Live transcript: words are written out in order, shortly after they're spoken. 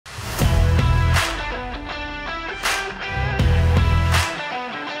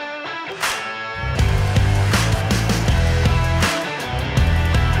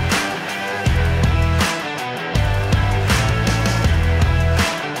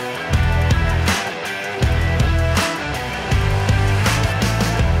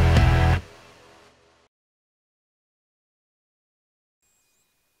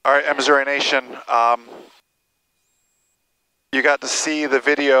All right, MzeroA Nation. You got to see the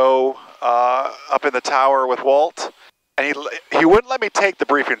video up in the tower with Walt, and he wouldn't let me take the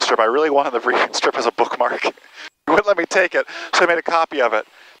briefing strip. I really wanted the briefing strip as a bookmark. He wouldn't let me take it, so I made a copy of it.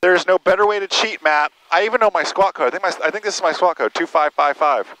 There's no better way to cheat, Matt. I even know my squawk code. I think this is my squawk code,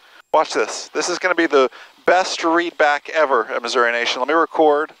 2555. Watch this. This is going to be the best read back ever at MzeroA Nation. Let me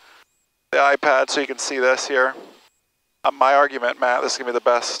record the iPad so you can see this here. My argument, Matt, this is going to be the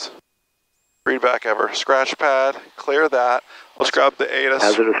best readback ever. Scratch pad, clear that. Let's grab the ATIS.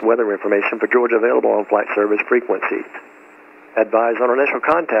 Hazardous weather information for Georgia available on flight service frequencies. Advise on initial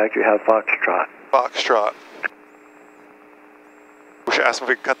contact, you have Foxtrot. Foxtrot. We should ask him if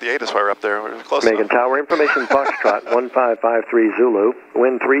we can cut the ATIS while we're up there. We're close Macon enough. Tower information, Foxtrot 1553 Zulu,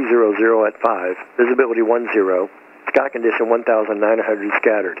 wind 300 at 5, visibility 10, sky condition 1900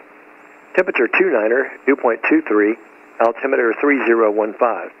 scattered. Temperature 29er, dew point 23, altimeter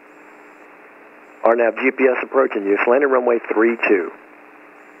 3015. RNAV GPS approaching you, landing runway 32.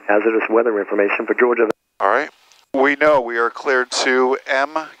 Hazardous weather information for Georgia. All right. We know we are cleared to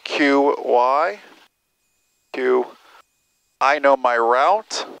MQY. I know my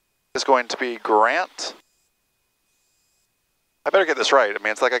route is going to be Grant. I better get this right. I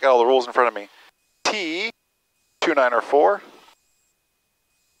mean, it's like I got all the rules in front of me. T2904.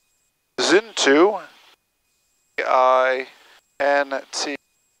 Zintu. INTU.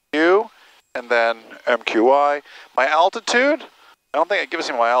 And then MQY. My altitude? I don't think it gives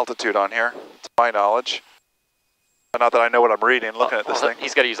me my altitude on here, to my knowledge. Not that I know what I'm reading, looking at this thing.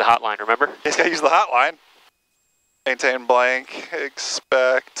 He's got to use the hotline, remember? He's got to use the hotline. Maintain blank,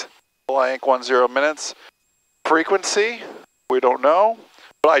 expect blank 10 minutes. Frequency, we don't know.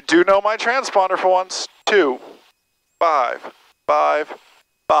 But I do know my transponder for once. 2, 5, 5,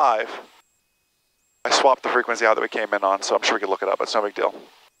 5. I swapped the frequency out that we came in on, so I'm sure we can look it up. It's no big deal.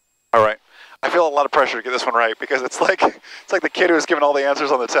 All right. I feel a lot of pressure to get this one right because it's like the kid who was given all the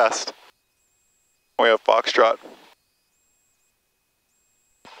answers on the test. We have Foxtrot.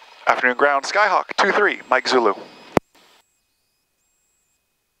 Afternoon ground, Skyhawk 23, Mike Zulu.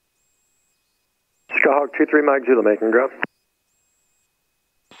 Skyhawk 23, Mike Zulu, making ground.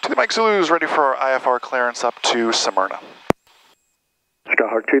 To the Mike Zulu is ready for our IFR clearance up to Smyrna.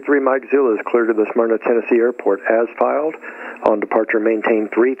 Skyhawk 23, Mike Zulu is cleared to the Smyrna, Tennessee airport as filed. On departure, maintain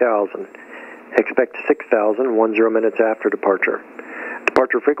 3000. Expect 6000, 10 minutes after departure.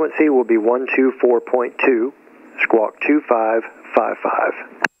 Departure frequency will be 124.2, squawk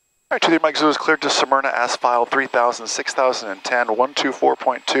 2555. All right, to the Mike Zulu is cleared to Smyrna as filed, 3000, 6010,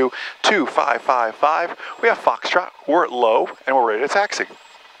 124.2, 2555. We have Foxtrot, we're at low, and we're ready to taxi.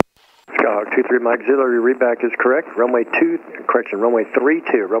 Skyhawk 23, Mike Zulu, your readback is correct. Runway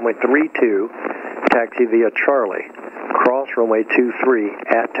 32, taxi via Charlie. Cross runway 23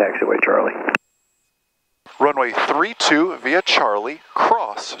 at taxiway Charlie. Runway 32 via Charlie,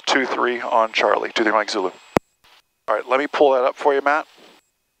 cross 23 on Charlie, 23 Mike Zulu. All right, let me pull that up for you, Matt.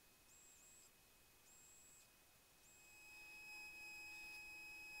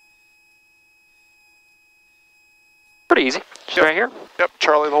 Pretty easy. Just right here. Yep,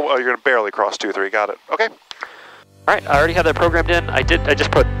 Charlie, oh, you're going to barely cross 23, got it. Okay. All right, I already have that programmed in. I just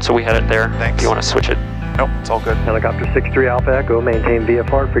put, so we had it there. Thanks. If you want to switch it. Nope, it's all good. Helicopter 63 Alpha Echo, maintain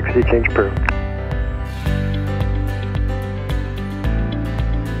VFR, frequency change approved.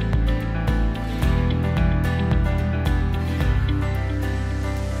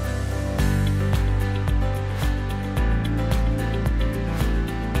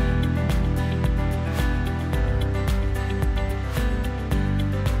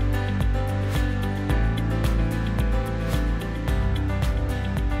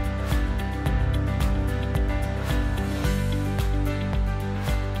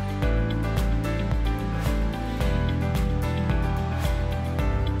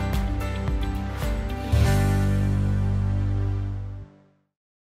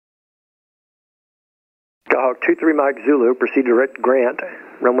 Skyhawk 23 Mike Zulu, proceed direct Grant,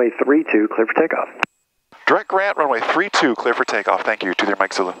 runway 32, clear for takeoff. Direct Grant, runway 32, clear for takeoff. Thank you, 23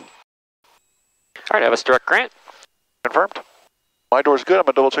 Mike Zulu. All right, have us direct Grant. Confirmed. My door's good, I'm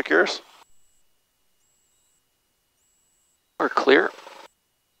going to double check yours. We're clear.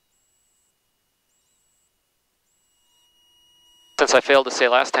 Since I failed to say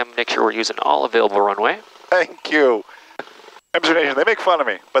last time, make sure we're using all available runway. Thank you. MzeroA Nation, they make fun of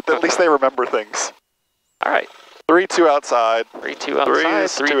me, but at least they remember things. All right. 3-2 outside. 3-2 outside,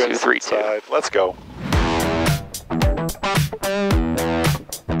 3-2, 3-2. Let's go.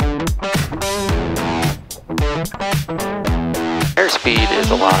 Airspeed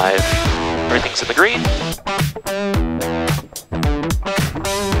is alive. Everything's in the green.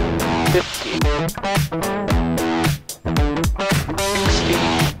 50. 60.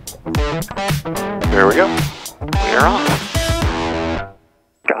 There we go. We are off.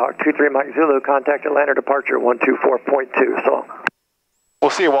 Skyhawk 23 Mike Zulu, contact Atlanta departure 124.2. So long.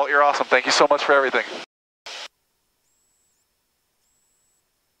 We'll see you, Walt. You're awesome. Thank you so much for everything.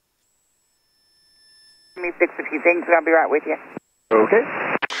 Let me fix a few things and I'll be right with you. Okay.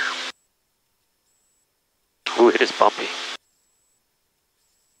 Ooh, it is bumpy.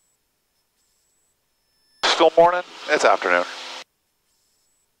 Still morning? It's afternoon.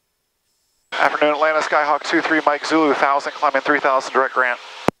 Afternoon, Atlanta, Skyhawk 23 Mike Zulu, 1000, climbing 3000, direct Grant.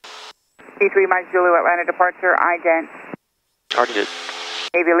 23 Mike Zulu, Atlanta departure, ident. Already did.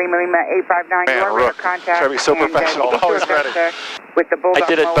 Navy Lima 859, Man, you are ready Rook. to contact. Try to be so professional, always ready. With the Bulldog I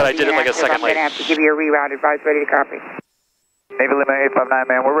did it, but I did it like a second I'm going to have to give you a reroute advice, ready to copy. Navy Lima 859,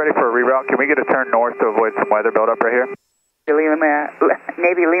 man, we're ready for a reroute. Can we get a turn north to avoid some weather buildup right here?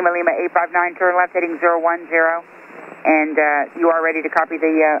 Navy Lima 859, turn left heading 010, and you are ready to copy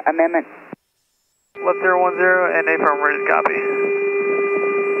the amendment. Left 010 and A firm ready to copy.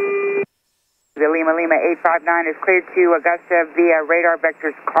 The Lima 859 is cleared to Augusta via radar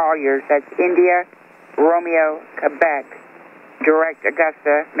vectors Colliers. That's India, Romeo, Quebec. Direct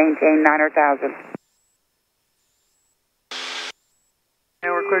Augusta, maintain 9,000.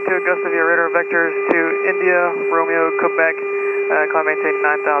 And we're cleared to Augusta via radar vectors to India, Romeo, Quebec. Climb maintain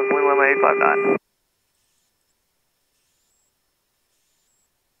 9,000, Lima 859.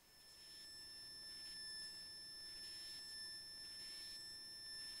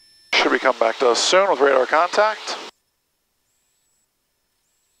 Should be coming back to us soon with radar contact.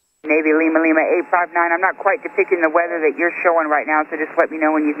 Navy Lima 859, I'm not quite depicting the weather that you're showing right now, so just let me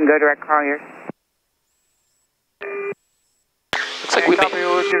know when you can go direct Colliers. Looks like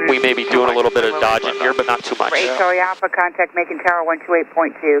we may be doing a little bit of dodging here, but not too much. For Charlie Alpha, contact Macon Tower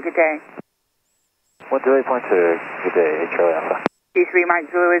 128.2. Good day. 128.2. Good day, Charlie Alpha. T3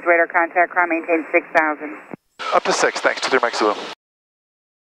 Mike Zulu is radar contact, climb maintain 6,000. Up to 6, thanks. 23 Mike Zulu.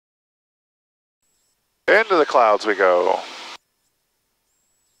 Into the clouds we go.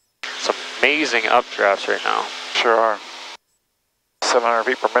 Some amazing updrafts right now. Sure are. 700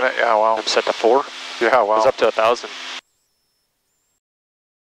 feet per minute, yeah, wow. I'm set to 4. Yeah, wow. It's up to 1,000.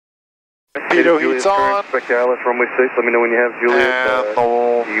 Pitot heat's on. Expect Alice, runway 6, let me know when you have Juliet. And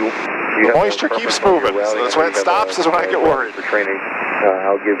the moisture keeps moving, so that's when it stops is when I get worried. For training,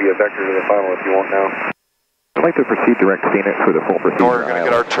 I'll give you a vector to the final if you want now. I'd like to proceed direct Phoenix for the full procedure. We're going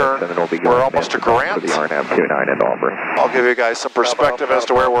to get our turn. We're almost to Grant. For the RNAV 29 and Auburn. I'll give you guys some perspective as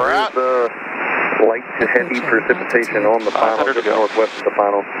to where we're at. Light to heavy precipitation on the final, just northwest of the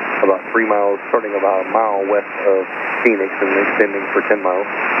final, about 3 miles, starting about a mile west of Phoenix and extending for 10 miles.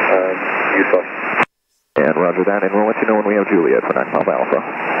 Utah. And roger that, and we'll let you know when we have Juliet for 9 Papa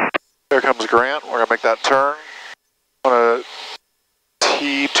Alpha. There comes Grant. We're going to make that turn on a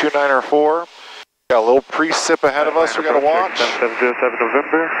T294. Got a little precip ahead of us we got to watch. 707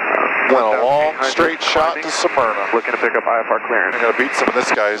 November. And a long straight shot to Smyrna. Looking to pick up IFR clearance. I'm going to beat some of this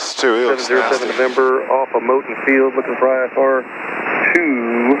guy's too. He looks 707 nasty. November off of Moton Field, looking for IFR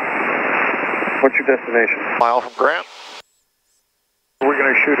 2. What's your destination? Mile from Grant. We're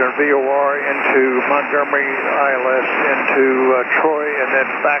going to shoot our VOR into Montgomery, ILS, into Troy, and then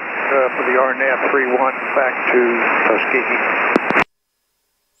back for the RNAV 31 back to Tuskegee.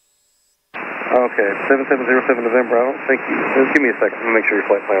 Okay, 7707 November. I don't think you. Just give me a second. Let me make sure your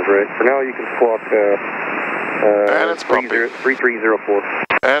flight plan's right. For now, you can squawk. And it's bumpy. 3304.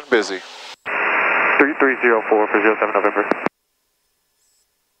 And busy. 3304 for 07 November.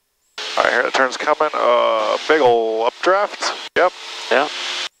 Alright, here the turn's coming. Big ol' updraft. Yep. Yeah.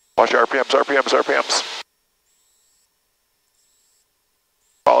 Watch your RPMs, RPMs, RPMs.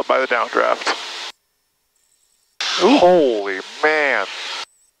 Followed by the downdraft. Holy man.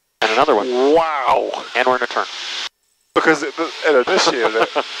 And another one. Wow. And we're in a turn. Because it initiated it.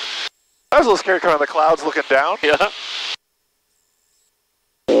 I was a little scared coming out of the clouds looking down. Yeah.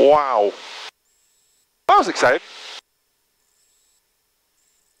 Wow. I was excited.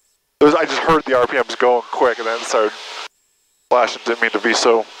 I just heard the RPMs going quick and then it started flashing. Didn't mean to be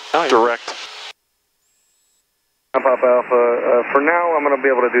so direct. Papa Alpha, for now I'm going to be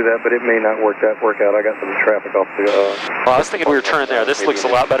able to do that, but it may not work out. I got some traffic off the... Well, I was thinking we were turning there. This looks a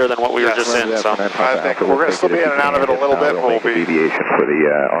lot better than what we were just in, so... I think we're going to still be in and out of it a little bit, and we'll be deviation for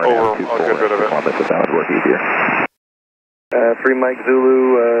the over a good bit of it. If that would work easier. 3 Mike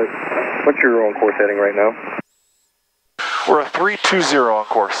Zulu, what's your on course heading right now? We're a 320 on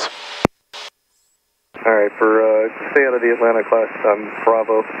course. All right, for stay out of the Atlanta class,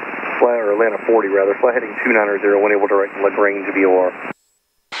 Bravo, or Atlanta 40 rather, fly heading 290, when able to direct LaGrange VOR.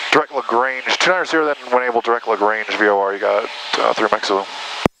 Direct Lagrange, 290, then when able, direct Lagrange, VOR, you got through Mike Zulu.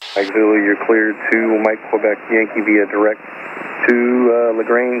 Mike Zulu, you're cleared to Mike Quebec Yankee via direct to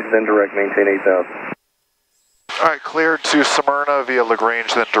Lagrange, then direct, maintain 8,000. All right, cleared to Smyrna via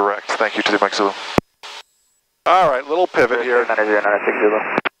Lagrange, then direct. Thank you to the Mike Zulu. All right, little pivot here.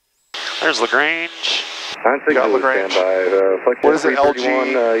 There's Lagrange. 96 got Zulu, Lagrange. standby. What is it, LG?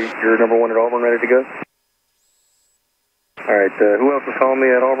 You're number 1 at Auburn, ready to go? All right, who else was calling me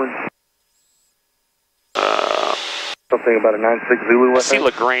at Auburn? Something about a 96 Zulu. I see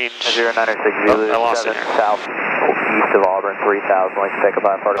Lagrange. 096 Zulu, I lost it. south east of Auburn, 3000. Like to take a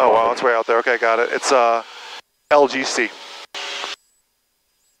bypass. Oh, wow, it's way out there. Okay, got it. It's LGC.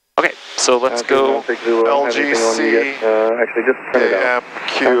 Okay, so let's go. LGC, actually, just print it out.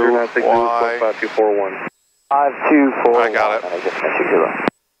 AMQY. 5241. 524. I got it.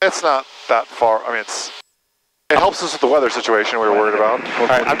 It's not that far. I mean, it helps us with the weather situation we were worried about. All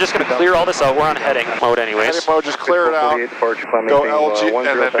right, I'm just going to clear all this out. We're on heading mode anyways. Heading mode, just clear it out. Go LG,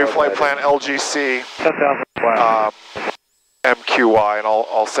 and then new flight plan LGC, MQY, and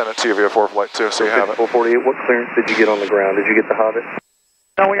I'll send it to you via 4Flight too, so you have it. 448, what clearance did you get on the ground? Did you get the Hobbit?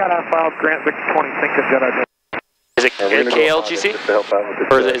 No, we got our files, Grant Victor 26, just got our... Is it KLGC?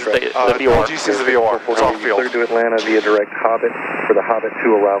 Or is it the VOR? LGC is the VOR. It's off field. Cleared to Atlanta via direct Hobbit for the Hobbit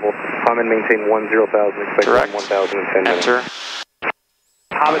 2 arrival. Common maintain 10,000, expect Direct. 1,000 in 10 minutes. Enter.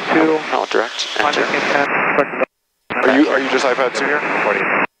 Hobbit 2. Oh, direct. Enter. Are you just iPad 2 here?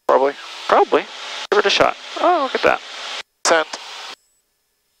 Probably. Probably. Give it a shot. Oh, look at that. Sent.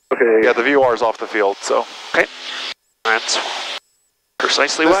 Okay. Yeah, the VOR is off the field, so. Okay. That's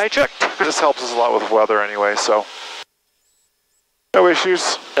precisely why I checked. This helps us a lot with weather anyway, so. No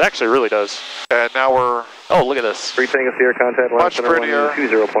issues. It actually really does. And now we're... Oh, look at this. 3 Tango Sierra contact. Much prettier.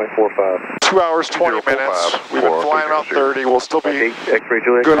 20.45. 2 hours, 20 minutes. We've been flying about 30. We'll still be X-ray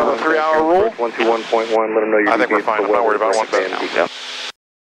Juliet. good on the 3-hour rule. 121.1. Let them know you're... I think we're fine. I'm not worried about 1 bit. Yeah.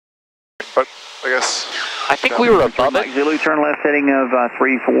 But I guess... I think we were above it. Zulu, turn left heading of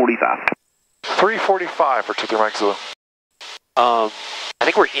 345. 345 for 23 Mike Zulu. I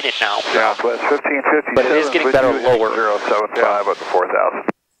think we're in it now. Yeah. Southwest 1557. But it is getting better lower. 075 at the 4,000.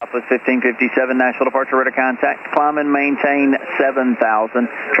 Southwest 1557, Nashville departure, radar contact. Climb and maintain 7,000.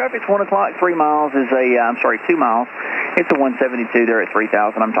 Traffic's 1 o'clock, 3 miles is a, 2 miles. It's a 172 there at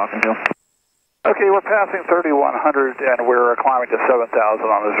 3,000 I'm talking to. Okay, we're passing 3,100 and we're climbing to 7,000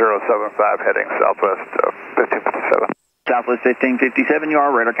 on the 075 heading southwest 1557. Southwest 1557, you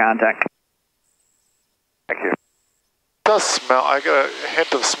are radar contact. Thank you. It does smell. I get a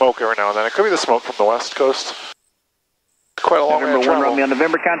hint of smoke every now and then. It could be the smoke from the west coast. Quite a long way to November 1 travel. Romeo,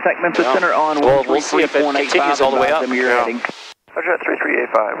 November contact Memphis Yeah. Center on Well, we'll see if it continues all the way up. Yeah. Roger,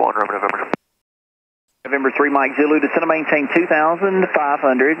 3385, 1 November. November 3 Mike Zulu, descend and maintain 2,500.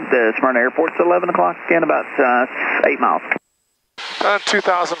 The Smyrna Airport's 11 o'clock and about 8 miles.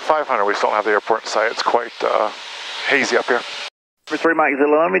 2,500. We still don't have the airport in sight. It's quite hazy up here. November 3 Mike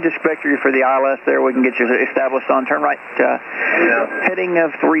Zulu, let me just vector you for the ILS there. We can get you established on turn right. Heading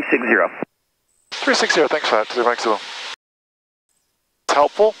of 360. 360, thanks for that, to the Mike Zulu. It's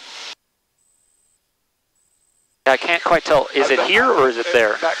helpful. I can't quite tell. Is it here or is it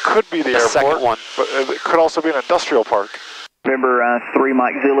there? That could be the airport, second one. But it could also be an industrial park. Remember 3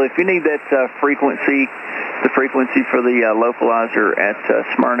 Mike Zulu, if you need that frequency, the frequency for the localizer at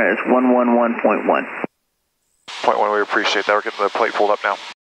Smyrna is 111.1. Point 1, we appreciate that. We're getting the plate pulled up now.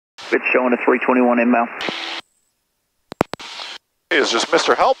 It's showing a 321 inbound. He is just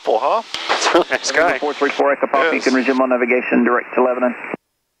Mr. Helpful, huh? It's a really nice guy. 434 Echo Papa, you can resume on navigation direct to Lebanon.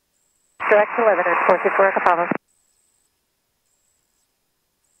 Direct to Lebanon, 434 Echo Papa.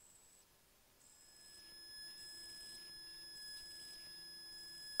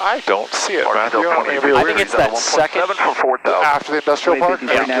 I don't see it, Matthew. I think it's that second after the industrial park.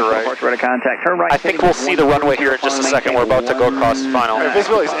 Yeah, you're right. Contact. Turn right. I think we'll see the runway here in just a second. We're about to go across final.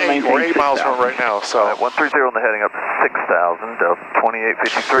 Visibility is 8. We're 8 miles from it right now, so. 130 on the heading up 6,000,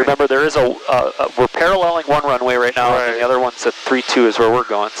 2853. Remember, there is we're paralleling one runway right now, and the other one's at 32 is where we're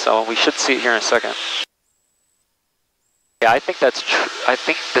going, so we should see it here in a second. Yeah, I think that's true. I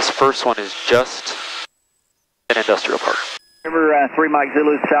think this first one is just an industrial park. Remember 3 Mike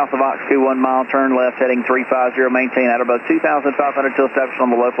Zulu, south of Oshkosh, 1 mile, turn left, heading 350, maintain at about 2,500 till established on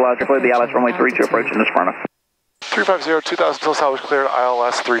the localizer. Clear the ILS runway 32, approaching to Smyrna. 350, 2,000 till established, cleared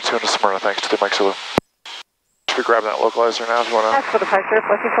ILS 32 into Smyrna. Thanks to the Mike Zulu. Should we grab that localizer now if you want to? That's for departure,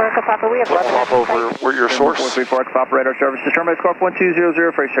 434 Echo Papa. We have Pop over where your source. 434 Echo Papa, radar service to Terminal Squawk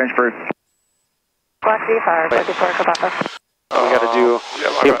 1200, freight transfer. Squawk D5, 434 Echo Papa. We got to do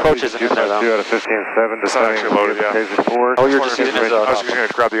the approach isn't in there though. 2 out of 15.7. It's not actually loaded yet. Oh, you're just using it as I was just going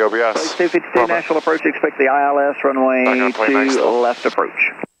to grab the OBS. 252 National Approach, expect the ILS runway 2 left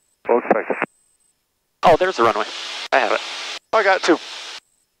approach. Full expect. Oh, there's the runway. I have it. I got 2.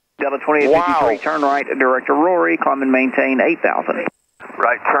 Delta 2853, turn right, direct to Rory, climb and maintain 8,000.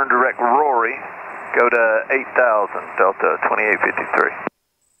 Right turn direct Rory. Go to 8,000, Delta 2853.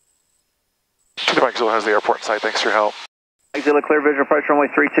 Mike Zulu has the airport in sight. Thanks for your help. Mike Zulu, clear visual approach runway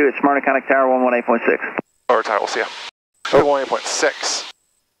 32 at Smyrna, Connect Tower 118.6. Or time, we'll see ya. 1.6.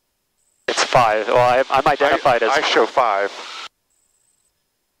 It's 5. Well, I'm identified as... I show 5.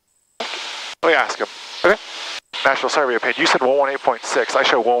 Let me ask him. Okay. National Survey of Pain, you said 118.6. I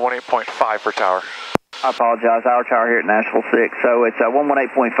show 118.5 for tower. I apologize, our tower here at Nashville 6. So it's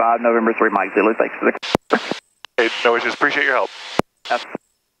 118.5, November 3, Mike Zulu. Thanks for the... Hey, no issues. Appreciate your help. That's...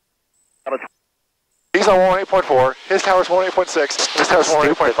 He's on 118.4. His tower's 118.6. His tower's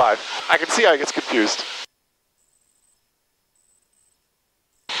 118.5. I can see how he gets confused.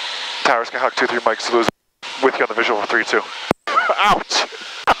 Tower Skyhawk 23, Mike Zulu with you on the visual for 3-2. Ouch!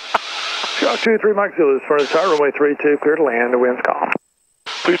 Skyhawk 23, Mike Zulu, as far as tower runway 32, clear to land, the wind's calm.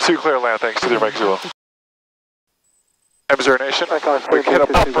 3-2, clear land, thanks to the Mike Zulu. MzeroA Nation, we hit a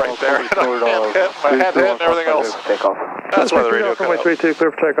bump right there. My hand hit and everything else. That's why the radio cut out. 32,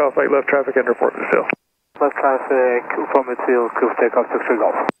 clear for takeoff, 8 left traffic and report to the field. Left traffic, from midfield, clear for takeoff, 6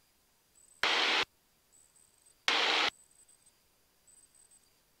 Golf.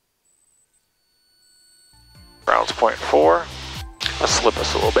 Grounds .4. Let's slip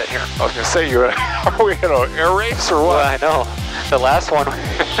us a little bit here. I was going to say, are we in an air race or what? Well, I know. The last one.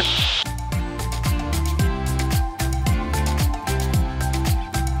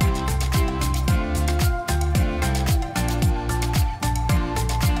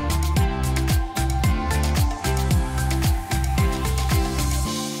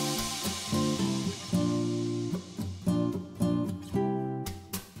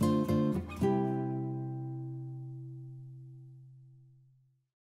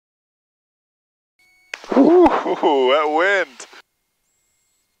 Ooh, that wind.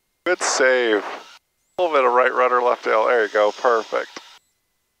 Good save. A little bit of right rudder, left tail. There you go. Perfect.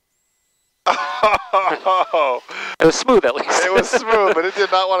 Oh, it was smooth at least. It was smooth, but it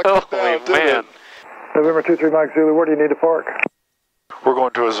did not want to come down, did it? November 23, Mike Zulu, where do you need to park? We're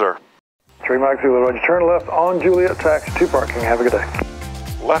going to Azure. 3 Mike Zulu, roger. Turn left on Juliet, taxi to parking. Have a good day.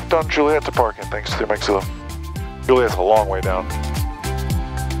 Left on Juliet to parking. Thanks to Mike Zulu. Juliet's a long way down.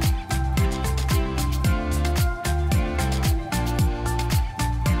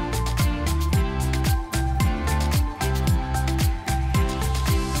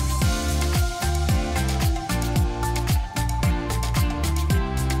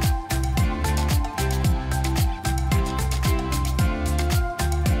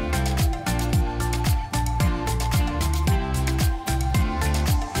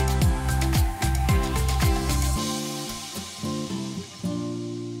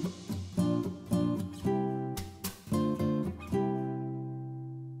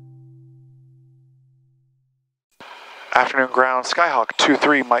 Afternoon ground, Skyhawk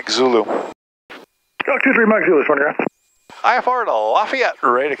 23, Mike Zulu. Skyhawk 23, Mike Zulu, Smyrna. IFR to Lafayette,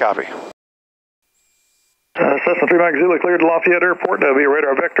 ready to copy. Cessna 3 Mike Zulu, cleared to Lafayette Airport. There'll be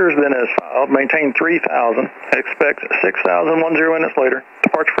radar vectors, then as filed. Maintain 3,000. Expect 6,010 minutes later.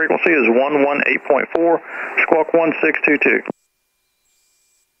 Departure frequency is 118.4, squawk 1622.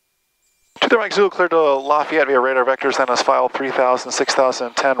 23 Mike Zulu, cleared to Lafayette via radar vectors, then as filed 3,000,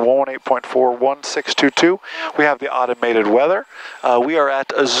 6,010, 118.4, 1622. We have the automated weather. We are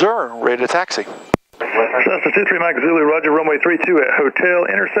at Azure, ready to taxi. Cessna 23 Mike Zulu, roger, runway 32 at Hotel,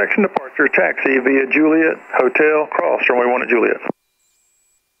 intersection departure, taxi via Juliet, Hotel, cross, runway 1 at Juliet.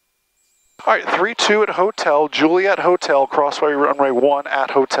 All right, 32 at Hotel, Juliet Hotel, crossway runway 1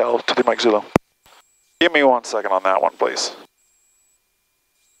 at Hotel, to the Mike Zulu. Give me 1 second on that one, please.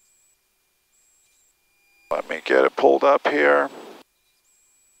 Let me get it pulled up here.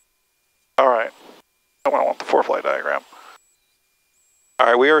 All right, I want the 4-flight diagram. All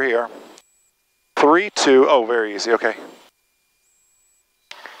right, we are here. 3-2, oh, very easy, okay.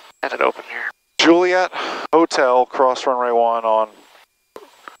 Had it open here. Juliet Hotel, cross runway 1 on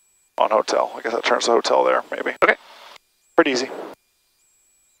Hotel. I guess that turns to Hotel there, maybe. Okay, pretty easy.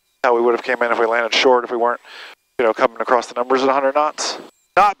 How we would have came in if we landed short, if we weren't, coming across the numbers at 100 knots.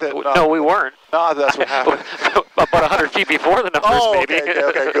 Not that. No, we weren't. No, that's what happened. About 100 feet before the numbers, maybe.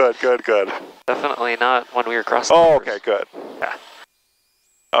 Okay, good. Definitely not when we were crossing. Oh, okay, good. Yeah.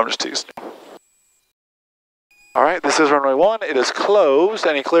 I'm just teasing. All right, this is runway 1. It is closed,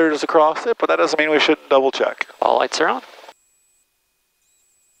 and he cleared us across it, but that doesn't mean we shouldn't double check. All lights are on.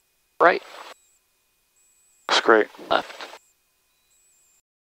 Right. Looks great. Left.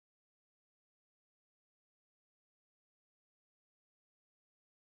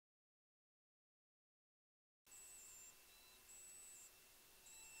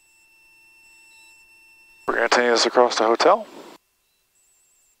 We're going to continue this across to hotel.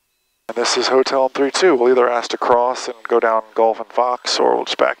 And this is hotel 32. We'll either ask to cross and go down Gulf and Fox, or we'll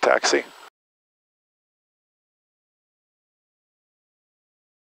just back taxi.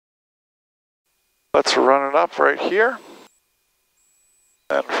 Let's run it up right here.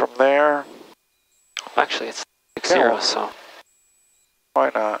 And from there... Actually, it's 6-0, so... Why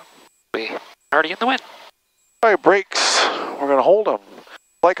not? We already in the wind. All right, brakes. We're going to hold them.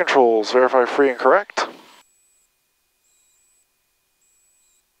 Flight controls, verify free and correct.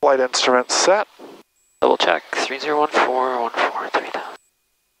 Flight instruments set. Double check, 3014, 3000.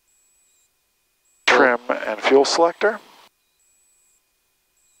 Trim and fuel selector.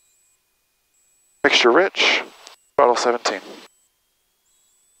 Mixture rich, throttle 17.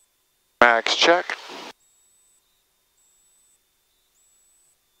 Mags check.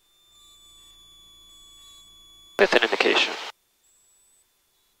 With an indication.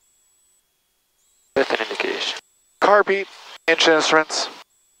 With an indication. Car beat, engine instruments,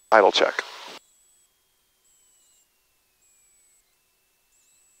 idle check.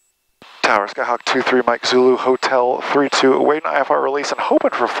 Tower, Skyhawk 23, Mike Zulu, Hotel 32, awaiting IFR release and hoping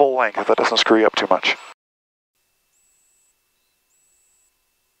for full length if that doesn't screw you up too much.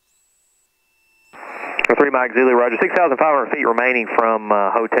 Three Mike Zulu, roger. 6,500 feet remaining from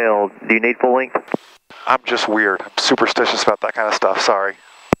hotel. Do you need full length? I'm just weird. I'm superstitious about that kind of stuff. Sorry.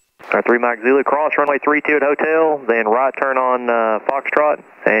 All right, 3 Mike Zulu, cross runway 32 at hotel, then right turn on Foxtrot,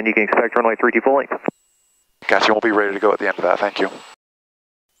 and you can expect runway 32 full length. Gotcha. We'll be ready to go at the end of that. Thank you.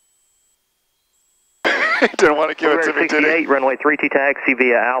 He didn't want to give it to me, did he? Runway 32 taxi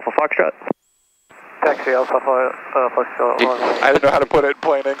via Alpha Foxtrot. Taxi Alpha Foxtrot. I didn't know how to put it in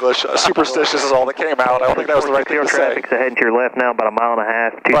plain English. Superstitious is all that came out. I don't think that was the right thing to say. Traffic's ahead to your left now, about a mile and a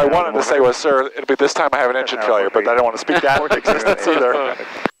half. What I wanted to say was, sir, it'll be this time I have an engine failure, but I don't want to speak that into existence either.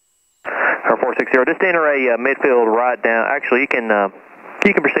 Or 460, just enter a midfield right down. Actually, you can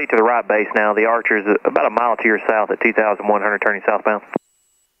proceed to the right base now. The Archer is about a mile to your south at 2,100, turning southbound.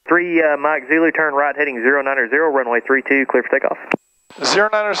 3 Mike Zulu, turn right heading 090, runway 32, clear for takeoff.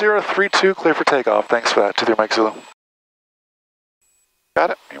 09032, clear for takeoff. Thanks for that, 23 Mike Zulu. Got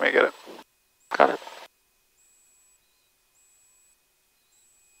it? You may get it. Got it.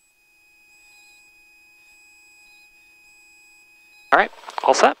 All right,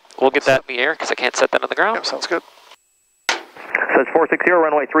 all set. We'll get that in the air because I can't set that on the ground. Yep, sounds good. So it's 460,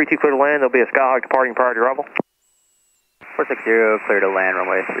 runway 32, clear to land. There'll be a Skyhawk departing prior to arrival. 460, clear to land,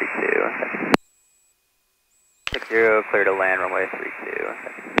 runway 32. 60, clear to land, runway 32.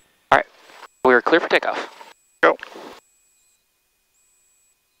 All right, we're clear for takeoff. Go.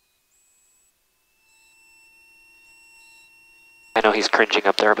 I know he's cringing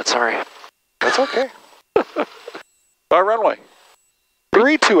up there, but sorry. That's okay. Our runway.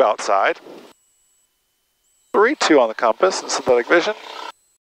 32 outside. 32 on the compass and synthetic vision.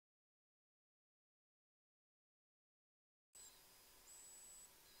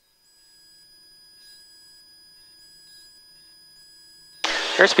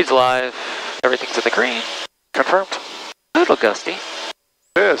 Airspeed's live. Everything's in the green. Confirmed. A little gusty.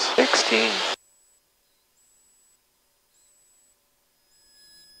 It is. 16.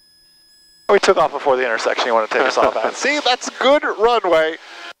 We took off before the intersection you want to take us off at. See, that's good runway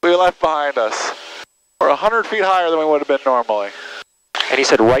we left behind us. We're 100 feet higher than we would have been normally. And he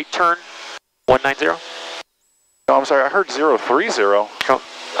said right turn, 190? No, I'm sorry, I heard 030. Oh.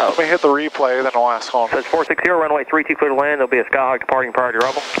 Let me hit the replay, then I'll ask home. So it's 460, runway 32, clear to land. There'll be a Skyhawk departing prior to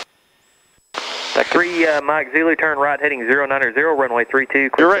arrival. 3 Mike Zulu, turn right heading 090, runway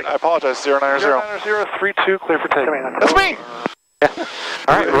 32. You're right, I apologize, 090. 09032, clear for takeoff. That's me! Yeah.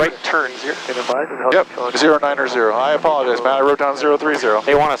 All right, right turn. Yep, 090. I apologize, Matt, I wrote down 030.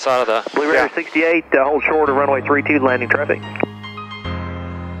 They want us out of the... Blue Raider 68, hold short of runway 32, landing traffic.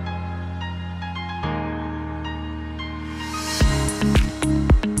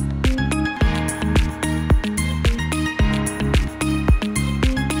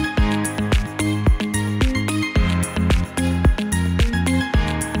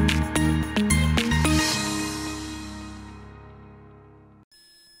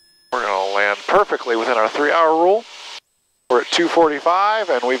 Perfectly within our 3-hour rule. We're at 2:45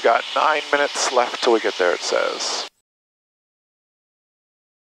 and we've got 9 minutes left till we get there, it says.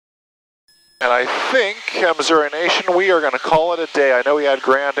 And I think, MzeroA Nation, we are going to call it a day. I know we had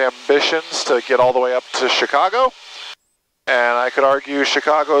grand ambitions to get all the way up to Chicago, And I could argue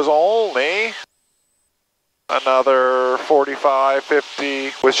Chicago's only another 45,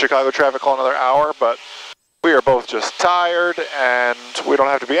 50, with Chicago traffic all another hour, but we are both just tired and we don't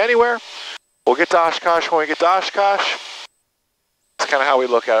have to be anywhere. We'll get to Oshkosh when we get to Oshkosh. That's kind of how we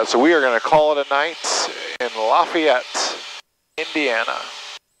look at it. So we are going to call it a night in Lafayette, Indiana.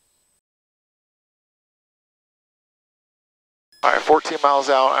 All right, 14 miles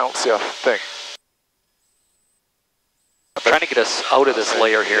out. I don't see a thing. I'm trying to get us out of this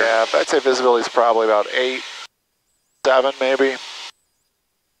layer here. Yeah, I'd say visibility is probably about 8, 7 maybe.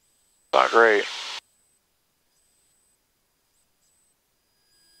 Not great.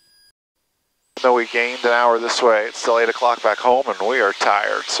 Even though we gained an hour this way, it's still 8 o'clock back home and we are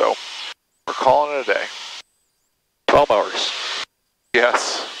tired, so we're calling it a day. 12 hours.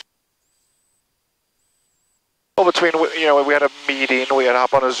 Yes. Well, between, you know, we had a meeting, we had to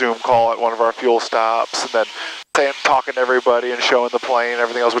hop on a Zoom call at one of our fuel stops, and then talking to everybody and showing the plane and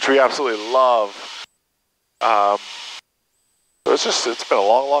everything else, which we absolutely love. It's been a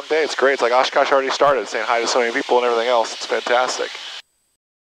long, long day. It's great. It's like Oshkosh already started, saying hi to so many people and everything else. It's fantastic.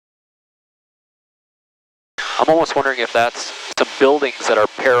 I'm almost wondering if that's some buildings that are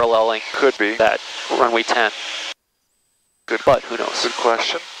paralleling. Could be. That runway 10. Good. But who knows? Good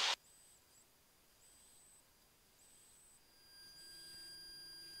question.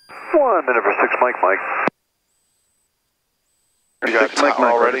 One minute for 6 Mike. You got time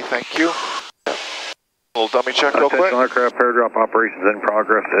already, thank you. Little dummy check real quick. Aircraft paradrop operations in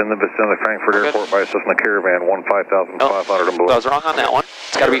progress in the vicinity of Frankfurt Airport by Cessna Caravan 15,500 and below. I was wrong on that one.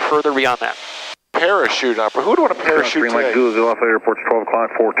 It's got to be further beyond that. Parachute opera. Who would want to parachute 3 Mike Zulu, Lafayette Airport's 12 o'clock,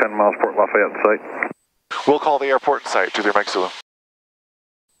 410 miles Port Lafayette in sight. We'll call the airport in sight, 23 Mike Zulu.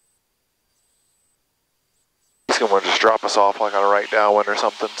 He's going to want to just drop us off like on a right downwind or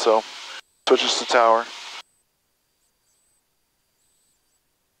something, so switches to tower.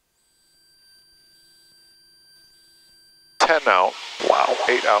 Out. Wow.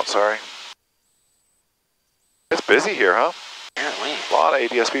 8 out, sorry. It's busy here, huh? Apparently. A lot of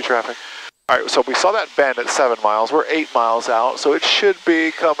ADSB traffic. All right, so we saw that bend at 7 miles. We're 8 miles out, so it should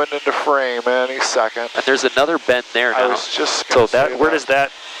be coming into frame any second. And there's another bend there now. I was just so that, where does that?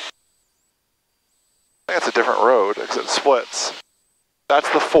 I think it's a different road because it splits. That's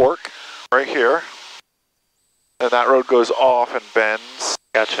the fork right here. And that road goes off and bends.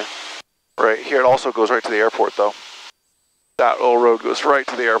 Gotcha. Right here. It also goes right to the airport, though. That little road goes right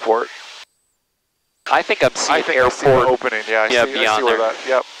to the airport. I think I'm seeing airport. I see the opening. Yeah, I see where there. That.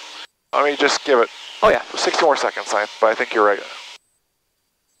 Yep. Let me just give it. Oh yeah, 60 more seconds, but I think you're right.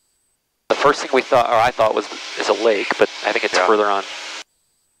 The first thing we thought, or I thought, is a lake, but I think it's further on.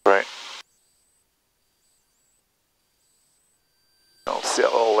 Right. I don't see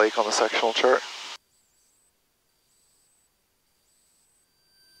that little lake on the sectional chart.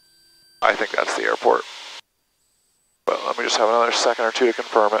 I think that's the airport. But let me just have another second or two to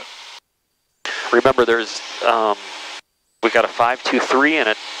confirm it. Remember, there's we got a 523 and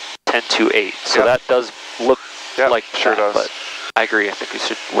a 1028, so that does look like sure does. But I agree. I think we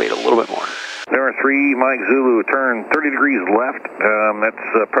should wait a little bit more. There are 3 Mike Zulu, turn 30 degrees left.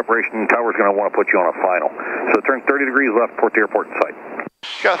 That's preparation. Tower's going to want to put you on a final. So turn 30 degrees left, port the airport in sight.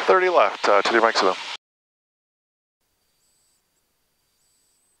 You got 30 left to the Mike Zulu.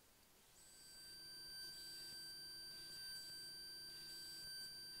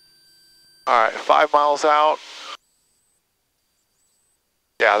 All right, 5 miles out.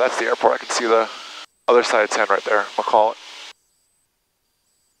 Yeah, that's the airport. I can see the other side of 10 right there. I'll call it.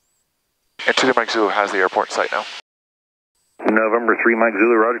 And 2 Mike Zulu has the airport in sight now. November 3 Mike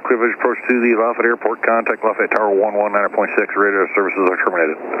Zulu, roger. Clear approach to the Lafayette Airport. Contact Lafayette Tower 119.6. Radio services are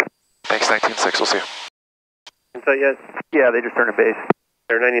terminated. Thanks, 19.6. We'll see you. In sight yet? Yeah, they just turned a base.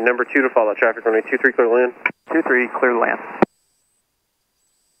 Air 90, number 2 to follow. Traffic runway 23, clear to land. 23, clear to land.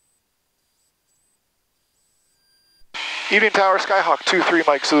 Evening Tower, Skyhawk 2-3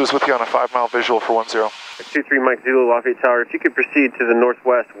 Mike Zulu is with you on a 5-mile visual for 10. 2-3 Mike Zulu, Lafayette Tower. If you could proceed to the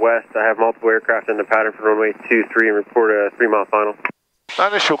northwest-west, I have multiple aircraft in the pattern for runway 23 and report a 3-mile final.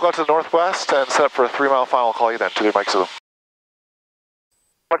 Not an issue. We'll go out to the northwest and set up for a 3-mile final. I'll call you then. 2-3 Mike Zulu.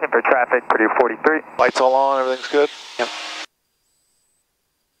 Looking for traffic, Purdue 43. Lights all on, everything's good? Yep.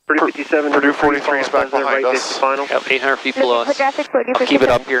 Purdue 57. Purdue 43 is back behind us. Final. Yep, 800 feet below us. Traffic, I'll keep it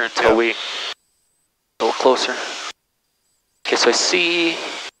up here until we go closer. Okay, so I see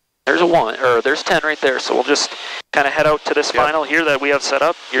there's a 1, or there's 10 right there, so we'll just kind of head out to this final here that we have set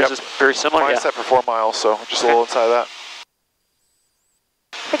up. Yours is very similar. Mine's set for 4 miles, so just a little inside of that.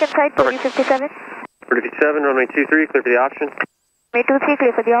 Second side, Purdue 57. Purdue 57, runway 23, clear for the option. May 23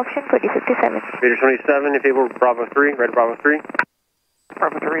 clear for the option, 2057. Vader 27, if able, Bravo 3, right Bravo 3.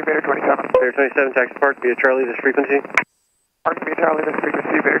 Bravo 3, Vader 27. Vader 27, taxi park via Charlie, this frequency. Park via Charlie, this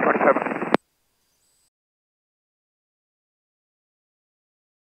frequency, Vader 27.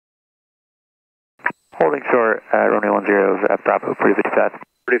 Holding short at runway 10 at Bravo, Purdue 55.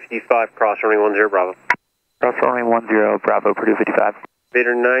 Purdue 55, cross runway 10, Bravo. Cross runway 10, Bravo, Purdue 55.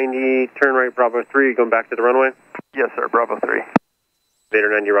 Vader 90, turn right Bravo 3, going back to the runway. Yes, sir, Bravo 3. Vader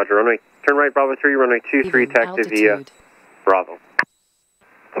 90, roger, runway. Turn right Bravo 3, runway 23, taxi via Bravo.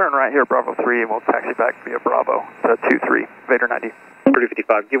 Turn right here, Bravo 3, and we'll taxi back via Bravo to 23, Vader 90. Purdue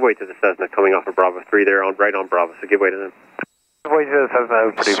 55, give way to the Cessna coming off of Bravo 3 there, right on Bravo, so give way to them. Give way to the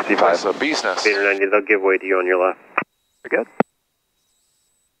Cessna, Purdue 55. That's a bee's nest. Vader 90, they'll give way to you on your left. We're good.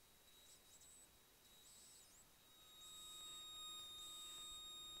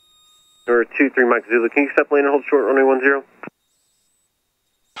 Number 23, Mike Zulu, can you accept lane and hold short, runway 10?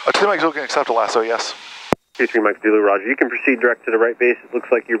 2 Mike Zulu can accept a lasso, yes. 23 Mike Zulu, roger. You can proceed direct to the right base. It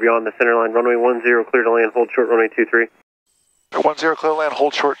looks like you're beyond the center line. Runway 10, clear to land, hold short, runway 23. 10, clear to land,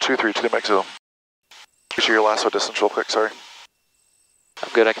 hold short, 23, 2 Mike Zulu. Measure your lasso distance real quick, sorry. I'm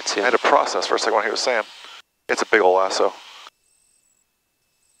good, I can see I it. had to process for a second what he was saying. It's a big old lasso.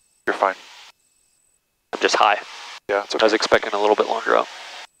 You're fine. I'm just high. Yeah, it's okay. I was expecting a little bit longer up.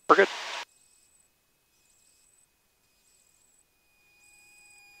 We're good.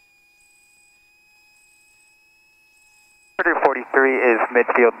 Purdue 43 is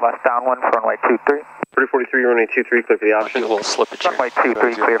midfield left downwind for runway 23. Purdue 43, runway 23, clear for the I option. think a little slippage here. Runway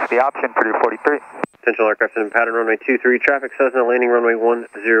 23 clear for the option, Purdue 43. Potential aircraft in pattern, runway 23. Traffic Cessna landing, runway 10,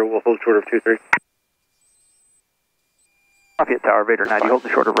 will hold short of 23. Lafayette Tower, Vader 90, hold the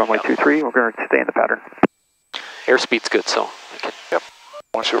short of runway 23. We're going to stay in the pattern. Airspeed's good, so I can. Yep.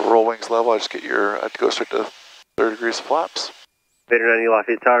 Once you roll wings level, I'd go straight to 30 degrees of flaps. Vader 90,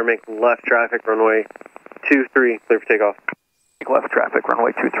 Lafayette Tower, make left traffic, runway 23, clear for takeoff. Make left traffic,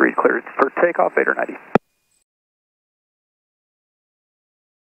 runway 23, cleared for takeoff, Vader 90.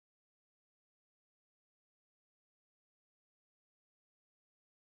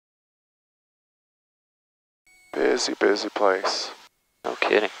 Busy, busy place. No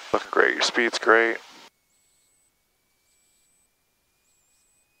kidding. Looking great. Your speed's great.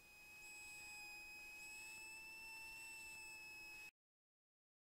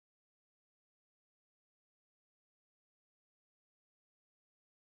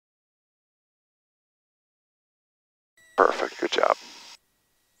 Perfect. Good job.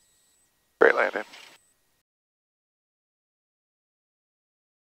 Great landing.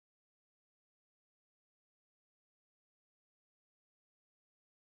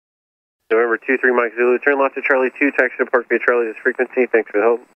 November 23, Mike Zulu, turn left to Charlie 2, taxi to Park via Charlie, this frequency. Thanks for the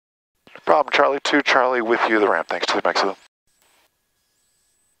help. No problem. Charlie 2, Charlie with you, the ramp. Thanks to the Mike Zulu.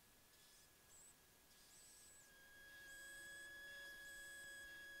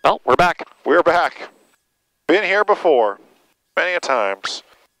 Well, we're back. We're back. Been here before. Many a times.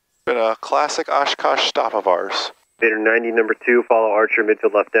 Been a classic Oshkosh stop of ours. Vader 90, number 2, follow Archer,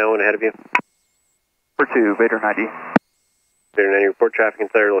 midfield left downwind ahead of you. Number 2, Vader 90. Vader 90, report traffic and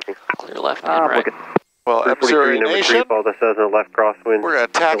clear looking. Clear left and right. Looking. Well, MzeroA MzeroA Nation, follow the Cessna left crosswind. we're going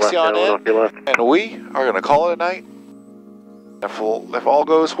to taxi on off your left. in, and we are going to call it a night. If all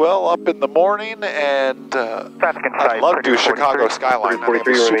goes well, up in the morning, and I'd love to do Chicago skyline. I think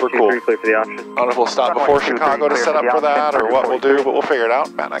it's super cool. Clear for the option. I don't know if we'll stop before Chicago to set up for that, or what we'll do, but we'll figure it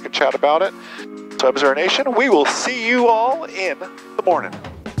out. Matt and I can chat about it. So, MzeroA Nation, we will see you all in the morning.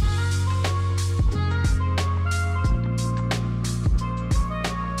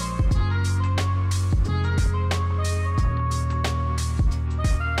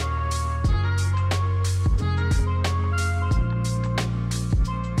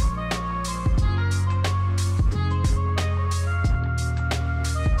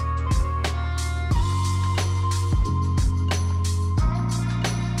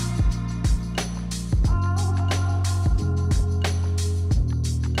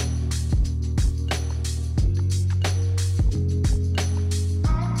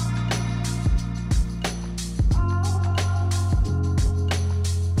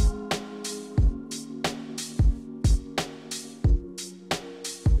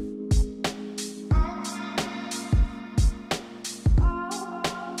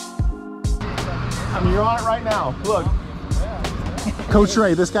 I mean, you're on it right now. Look. Coach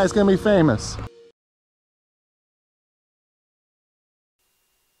Ray, this guy's going to be famous.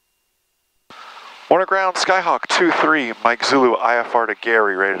 Warner Ground, Skyhawk 2-3, Mike Zulu, IFR to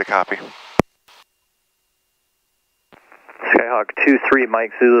Gary, ready to copy. Skyhawk 2-3,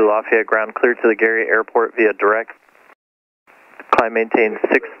 Mike Zulu, Lafayette ground, cleared to the Gary Airport via direct. Climb maintain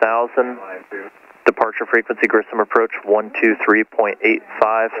 6,000. Departure frequency Grissom approach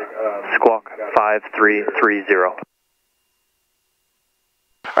 123.85. Squawk 5330.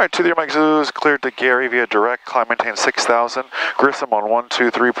 All right, 23 Mike Zulu is cleared to Gary via direct. Climb maintain 6,000. Grissom on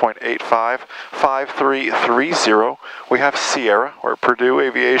 123.85. 5330. We have Sierra. We're at Purdue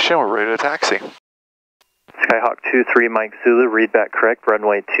Aviation. We're ready to taxi. Skyhawk 23 Mike Zulu, read back correct.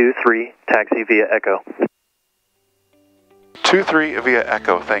 Runway 23, taxi via Echo. 23 via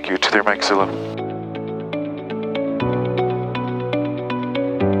Echo. Thank you, 23 Mike Zulu.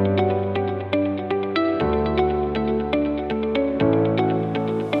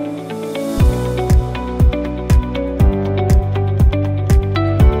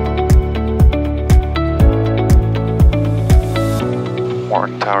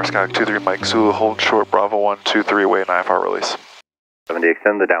 Tower Skyhawk 23 Mike Zulu, hold short, Bravo 123, await an IFR release. 70,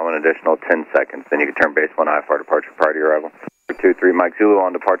 extend the downwind additional 10 seconds, then you can turn base 1 IFR departure prior to your arrival. 23 Mike Zulu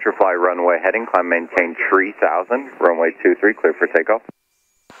on departure, fly runway heading, climb maintain 3,000, runway 23, clear for takeoff.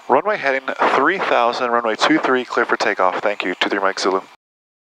 Runway heading 3,000, runway 23, clear for takeoff. Thank you, 23 Mike Zulu.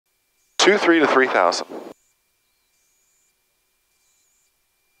 23 to 3,000.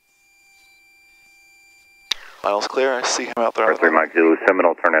 Miles clear, I see him out there. 3 Mike Zulu,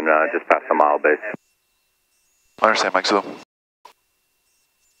 Seminole turning just past the mile base. I understand, Mike Zulu.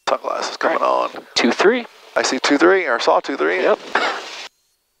 Sunglasses coming on. 23. I see 23, or saw 23. Yep.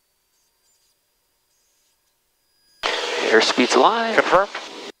 Airspeed's live. Confirmed.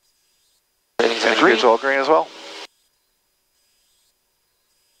 Everything's all green as well.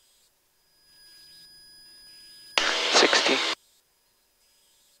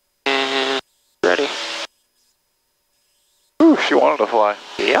 And ready. Ooh, she wanted to fly.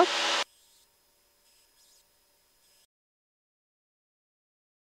 Yep.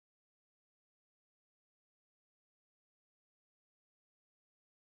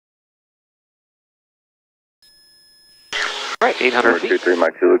 Right, 800 feet. 23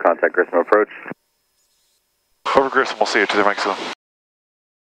 Mike Zulu, contact Grissom approach. Over Grissom, we'll see you, 23 Mike Zulu.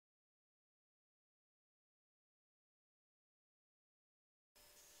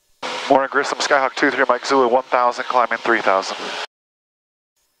 Morning, Grissom, Skyhawk 23 Mike Zulu, 1,000, climbing 3,000.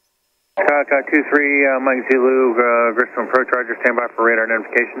 Skyhawk 23 Mike Zulu, Grissom approach, roger, stand by for radar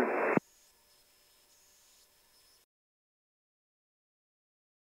identification.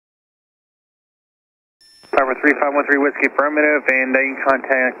 Tower 3513 Whiskey affirmative, and you can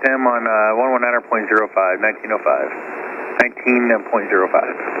contact them on 119.05, 1905.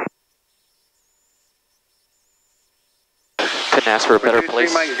 19.05. Couldn't ask for a better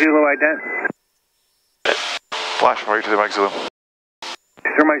place. Mike Zulu ident. Flash for you, 23 Mike Zulu.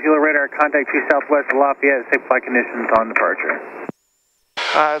 23 Mike Zulu radar, contact 2 southwest of Lafayette, safe flight conditions on departure.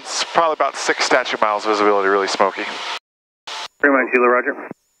 It's probably about 6 statute miles visibility, really smoky. 3 Mike Zulu, roger.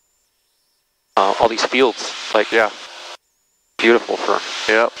 All these fields, like, yeah, beautiful for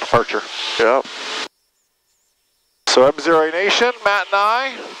departure. Yep. So MzeroA Nation, Matt and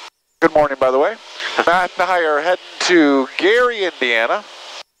I, good morning by the way. Matt and I are heading to Gary, Indiana.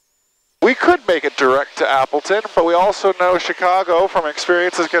 We could make it direct to Appleton, but we also know Chicago from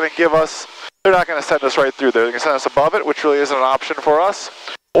experience is going to give us, they're not going to send us right through there. They're going to send us above it, which really isn't an option for us,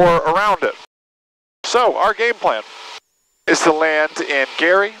 or around it. So our game plan is to land in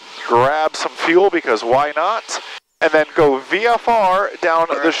Gary, grab some fuel because why not, and then go VFR down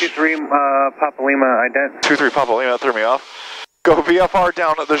the 23 Papa Lima ident. 23 Papa Lima, that threw me off. Go VFR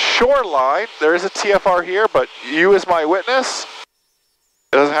down the shoreline. There is a TFR here, but you as my witness,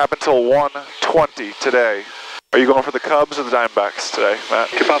 it doesn't happen until 1:20 today. Are you going for the Cubs or the Diamondbacks today, Matt?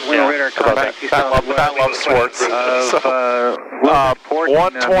 Papa Lima radar, contact that loves sports. So,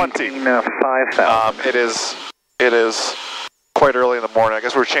 1:20. It is quite early in the morning. I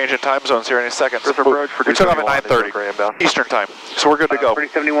guess we're changing time zones here in a second. So we took off at 9:30 Eastern time, so we're good to go.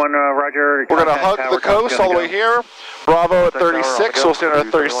 3071, roger. We're going to hug the coast all the way here. Bravo at 36, so we'll stand at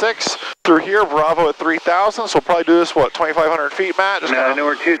 36. Through here, Bravo at 3,000, so we'll probably do this, what, 2,500 feet, Matt?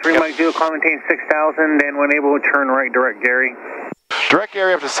 Number 23 Mike Zulu, climb maintain 6,000, and when able, turn right, direct Gary. Direct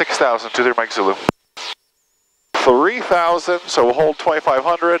Gary up to 6,000, 23 Mike Zulu. 3,000, so we'll hold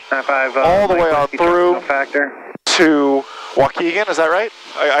 2,500 all the way on through to Waukegan, is that right?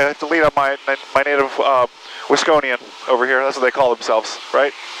 I have to lean on my native Wisconian over here. That's what they call themselves,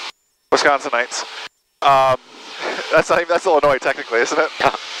 right? Wisconsinites. That's Illinois technically, isn't it?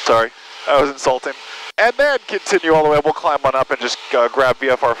 Sorry, I was insulting. And then continue all the way. We'll climb on up and just grab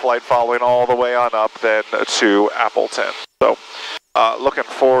VFR flight following all the way on up then to Appleton. So looking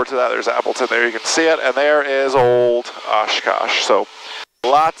forward to that. There's Appleton there, you can see it. And there is old Oshkosh. So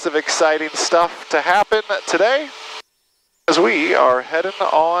lots of exciting stuff to happen today. As we are heading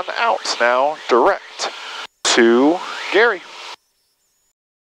on out now, direct to Gary.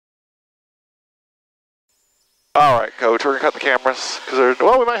 All right, Coach, we're gonna cut the cameras because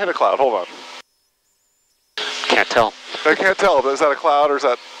well, we might hit a cloud. Hold on. Can't tell. I can't tell. Is that a cloud or is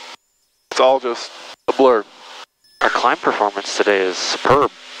that? It's all just a blur. Our climb performance today is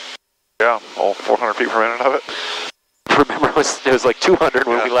superb. Yeah, all 400 feet per minute of it. Remember, it was like 200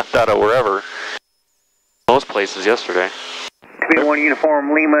 when we left out of wherever. Most places yesterday. 1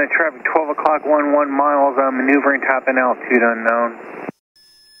 Uniform Lima, traffic 12 o'clock, 11 miles, maneuvering top and altitude unknown.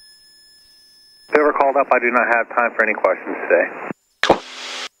 Whoever called up, I do not have time for any questions today.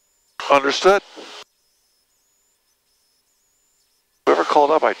 Understood. Whoever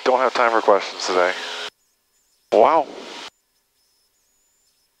called up, I don't have time for questions today. Wow.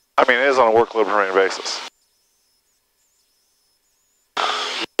 I mean, it is on a workload per minute basis.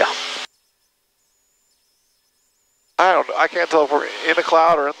 Yeah. I can't tell if we're in a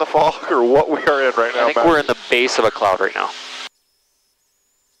cloud or in the fog or what we are in right now. I think we're in the base of a cloud right now.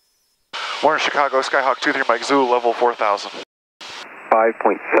 We're in Chicago, Skyhawk 23 Mike Zulu, level 4,000.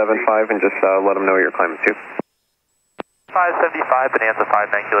 5.75 and just let them know you're climbing to. 575, Bonanza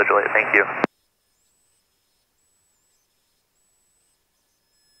 59 Kilo Juliet, thank you.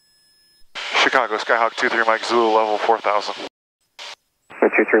 Chicago, Skyhawk 23 Mike Zulu, level 4,000.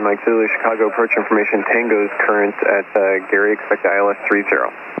 23 Mike Zulu, Chicago approach information, Tango's current at Gary, expect ILS 30.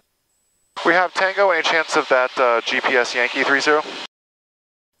 We have Tango, any chance of that GPS Yankee 30?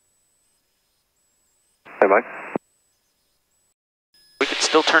 Hey, Mike. We can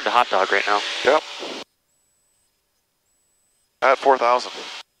still turn to hot dog right now. Yep. At 4,000.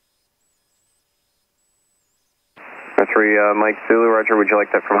 3 Mike Zulu, Roger, would you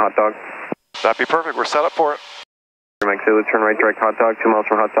like that from hot dog? That'd be perfect, we're set up for it. Mike Zulu, turn right, direct hot dog, 2 miles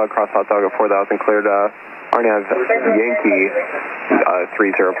from hot dog, cross hot dog at 4,000, cleared RNAV Yankee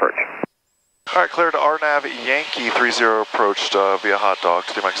 30 approach. All right, cleared RNAV Yankee 30 approached via hot dog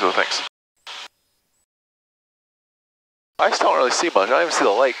to Mike Zulu, thanks. I still don't really see much, I don't even see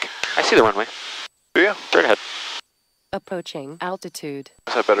the lake. I see the runway. Do you? Straight ahead. Approaching altitude.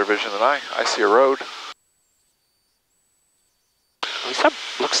 You have better vision than I see a road. At least that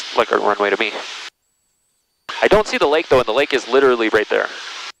looks like a runway to me. I don't see the lake though, and the lake is literally right there.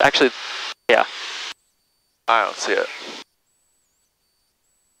 Actually, yeah. I don't see it.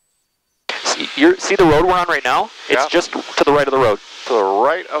 See the road we're on right now? It's just to the right of the road. To the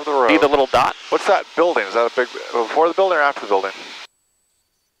right of the road. See the little dot? What's that building? Is that a big, before the building or after the building?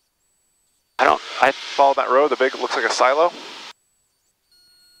 I followed that road, the big, looks like a silo.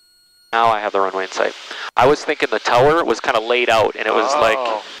 Now I have the runway in sight. I was thinking the tower was kind of laid out, and it was like,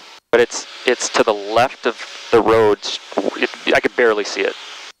 but it's to the left of the road. I could barely see it.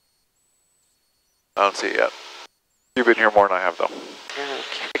 I don't see it yet. You've been here more than I have, though.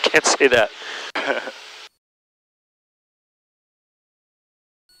 I can't say that.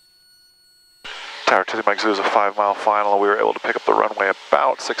 Tower 2 Mike Zulu is a 5-mile final. We were able to pick up the runway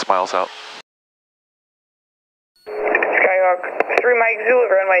about 6 miles out. Skyhawk 3 Mike Zulu,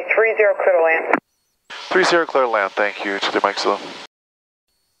 runway 30, clear to land. 30, clear to land. Thank you, 2 Mike Zulu.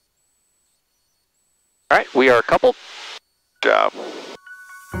 All right, we are coupled. Good job.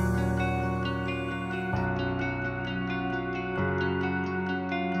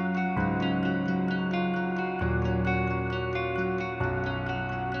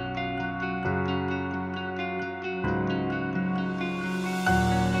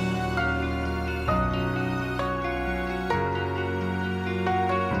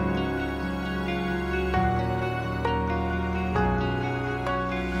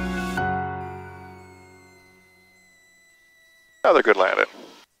 Another good landing.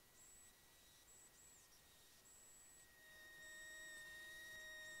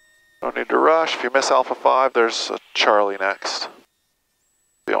 No need to rush. If you miss Alpha 5, there's a Charlie next. If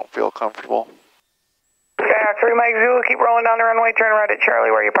you don't feel comfortable. Skyhawk 3 Mike Zulu, keep rolling down the runway, turn right at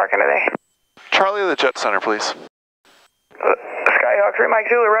Charlie. Where are you parking today? Charlie, the Jet Center, please. Skyhawk 3 Mike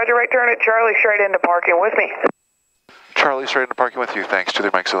Zulu, roger, right turn at Charlie, straight into parking with me. Charlie, straight into parking with you. Thanks, 2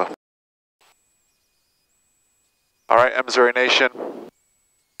 Mike Zulu. All right, MzeroA Nation,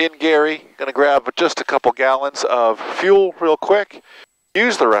 in Gary, gonna grab just a couple gallons of fuel real quick,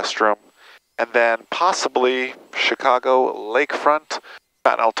 use the restroom, and then possibly Chicago lakefront.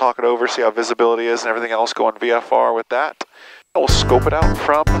 Matt and I'll talk it over, see how visibility is and everything else going VFR with that. And we'll scope it out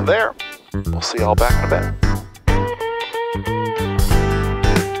from there. We'll see y'all back in a bit.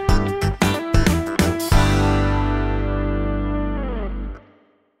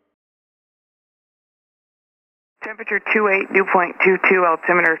 Temperature 28, dew point 22,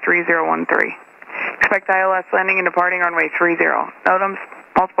 altimeter 3013. expect ILS landing and departing runway 30. NOTAMs,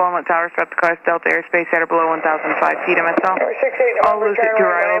 multiple inlet towers throughout the Coast Delta airspace at or below 1,005 feet MSL. All Lucid to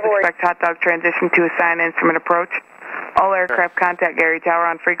arrivals expect hot dog transition to assign instrument approach. All aircraft contact Gary Tower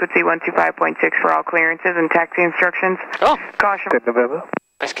on frequency 125.6 for all clearances and taxi instructions. Oh. Caution.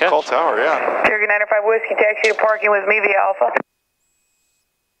 Nice catch. Call tower, yeah. Cherokee 95 Whiskey, taxi to parking with me via Alpha.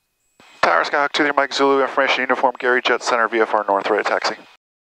 Tower Skyhawk 23 Mike Zulu, information uniform, Gary Jet Center, VFR North, ready to taxi.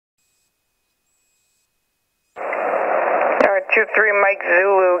 Tower 23 Mike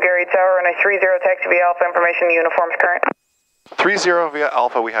Zulu, Gary Tower, and a 30 taxi via Alpha, information uniforms current. 30 via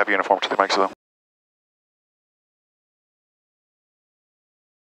Alpha, we have uniform to the Mike Zulu.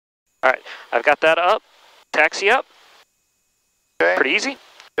 Alright, I've got that up. Taxi up. Okay. Pretty easy.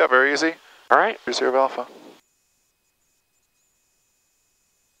 Yeah, very easy. Alright. 30 Alpha.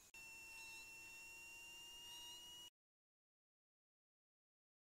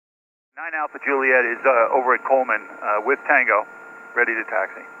 9 Alpha Juliet is over at Coleman with Tango, ready to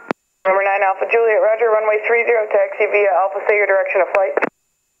taxi. Number 9 Alpha Juliet, roger, runway 30, taxi via Alpha, say your direction of flight.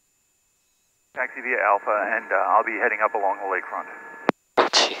 Taxi via Alpha, and I'll be heading up along the lakefront.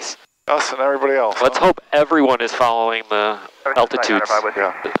 Jeez. Us and everybody else. Let's hope everyone is following the altitudes.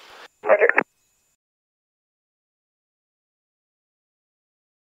 Yeah. Roger.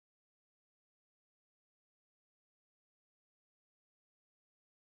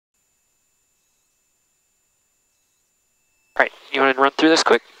 Alright, you want to run through this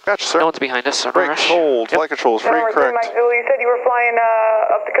quick? Gotcha, sir. No one's behind us, so no Brakes, rush. hold, flight controls, free, correct. Mike Zulu, you said you were flying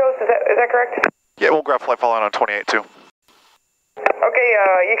up the coast, is that correct? Yeah, we'll grab flight following on 28 too. Okay,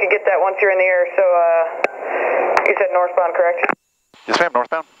 you can get that once you're in the air, so you said northbound, correct? Yes, ma'am,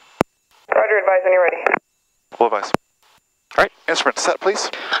 northbound. Roger, advise when you're ready. Full advice. Alright. Instrument set,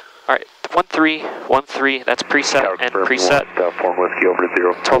 please. Alright, 13, that's preset and preset. 4 Whiskey over to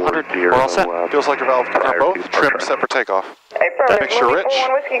 0. 1200, we're all set. Feels like your valve on both. Trim set for takeoff. Hey, perfect. Make sure Movie Rich.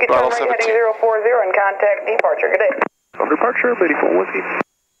 41 Whiskey, you can turn Throttle right 17. heading 040 and contact departure. Good day. From departure, 84 Whiskey.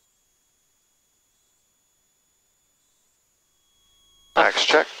 Max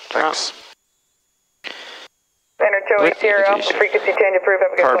check, thanks. Center Joey Sierra Alpha, frequency change approved.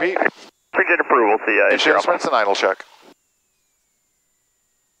 Have a good Car flight. beat. Appreciate approval, see ya. Engine instruments and idle check.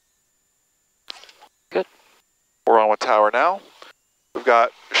 Good. We're on with tower now. We've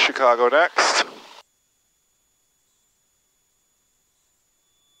got Chicago next.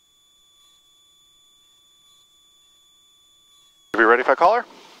 You be ready if I call her?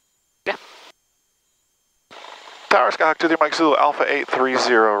 Yeah. Tower Skyhawk 23 Mike Zulu, Alpha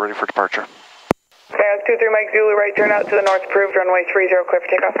 830, ready for departure. Skyhawk 23 Mike Zulu, right turn out to the north, approved, runway 30, clear for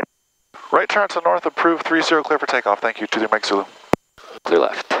takeoff. Right turn to the north, approved, 30, clear for takeoff. Thank you, 23 Mike Zulu. Clear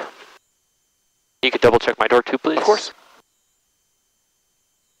left. You could double check my door too, please? Of course.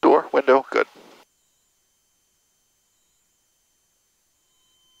 Door, window, good.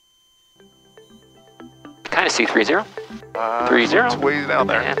 Kind of see 30. 30. It's way down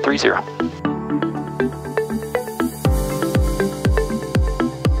there. And 30.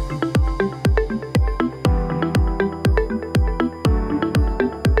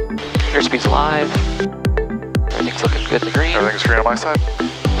 Airspeed's live. Everything's looking good in the green. Everything's green on my side.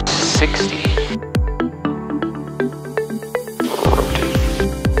 60.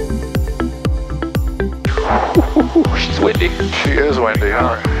 Ooh, she's windy. She is windy,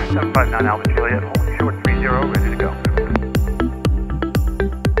 huh? 759 Alpha Juliet, holding short 30, ready to go.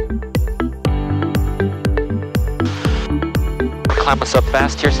 Climb us up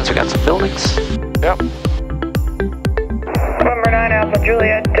fast here since we got some buildings. Yep. Number 9 Alpha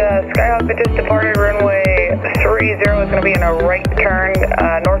Juliet, Skyhawk that just departed runway 30 is going to be in a right turn,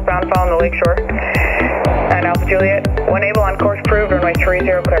 northbound following the lakeshore. 9 Alpha Juliet, when able on course approved, runway 30,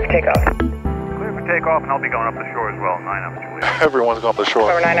 clear for takeoff. Clear for takeoff, and I'll be going up the shore as well, 9 Alpha Juliet. Everyone's going up the shore.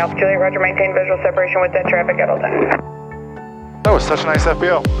 Number 9 Alpha Juliet, roger, maintain visual separation with that traffic, Appleton. That was such a nice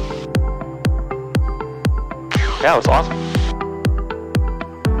FBO. Yeah, it was awesome.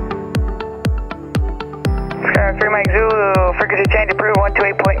 Skyhawk 3 Mike Zulu, frequency change approved,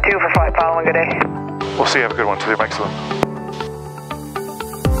 128.2 for flight following, good day. We'll see. Have a good one. 23 Mike Zulu.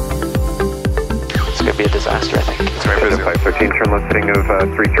 It's going to be a disaster, I think. It's very busy. 513, turn left heading of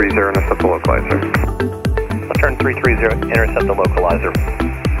 330, intercept the localizer. I'll turn 330, intercept the localizer.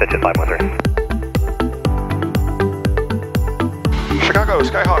 Pitch at 513. Chicago,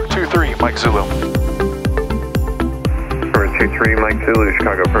 Skyhawk 23 Mike Zulu. For 23 Mike Zulu,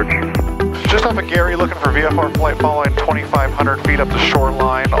 Chicago approach. Just off of Gary, looking for VFR flight following 2,500 feet up the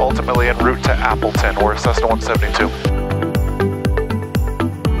shoreline, ultimately en route to Appleton. We're Cessna 172.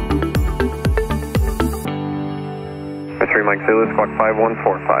 For 3 Mike Zulu, squawk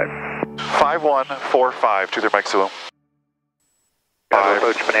 5145. 5145, 23 Mike Zulu.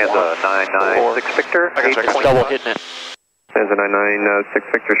 Approach Bonanza 996 Victor. I got check. Double hitting it. Bonanza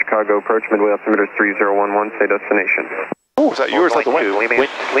 996 Victor, Chicago approach, midway altimeter 3011, say destination. Oh, is that yours? Like the wind?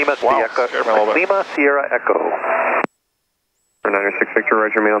 Lima Sierra Echo. 996 Victor,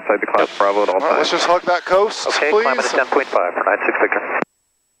 roger, remain outside the class Bravo at all times. Let's just hug that coast, Okay, please. climb at 10.5 for 96 Victor.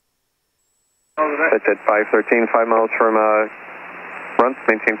 That's at 513, 5 miles from Runts,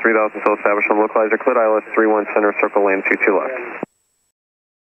 maintain 3000 until established on localizer, cleared ILS 31 center, circle land 22 left.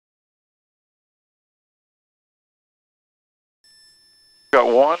 Got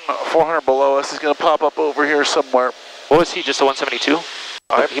one 400 below us. He's going to pop up over here somewhere. What was he, just a 172?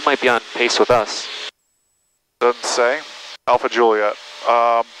 He might be on pace with us. Doesn't say. Alpha Juliet.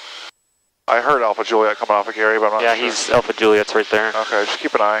 I heard Alpha Juliet coming off of Gary, but I'm not sure. Yeah, he's Alpha Juliet's right there. Okay, just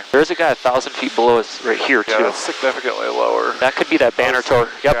keep an eye. There's a guy 1,000 feet below us right here, too. Yeah, that's significantly lower. That could be that banner tower.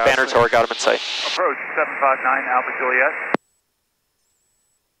 Yep, yeah, banner tower got him in sight. Approach 759 Alpha Juliet.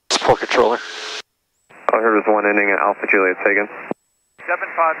 Support controller. All I heard was one ending at Alpha Juliet, say again.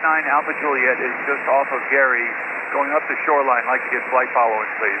 759 Alpha Juliet is just off of Gary, going up the shoreline. Like to get flight following,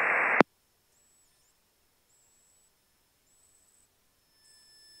 please.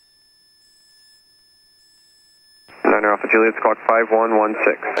 Alpha Juliet, clock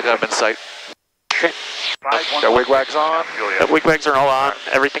 5116. I got him in sight. Okay. Got wigwags on. The wigwags are all on.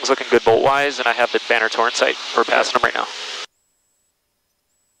 Everything's looking good bolt-wise, and I have the banner tower in sight. We're passing them right now.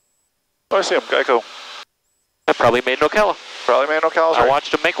 Oh, I see him. Geico. I probably made an Ocala. Probably made an Ocala. I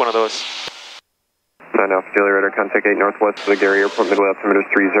watched him make one of those. 9 Alpha Juliet, radar contact 8 northwest of the Gary Airport, midway altimeter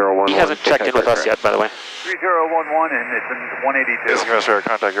 3011. He hasn't checked in with us yet, by the way. 3011, and it's in 182. Yes, US radar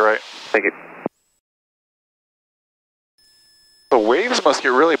contact, you're right. Thank you. The waves must get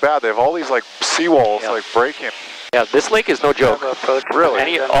really bad. They have all these like seawalls like breaking. Yeah, this lake is no joke.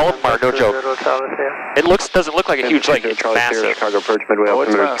 Really? All of them are no joke. It doesn't look like a huge lake. It's massive. Chicago approach, midway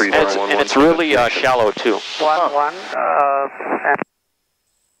altimeter 3011. And it's really shallow too.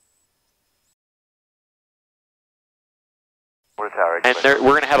 And we're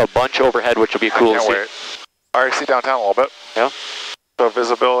going to have a bunch overhead, which will be cool to see. Wait. I already see downtown a little bit. Yeah. So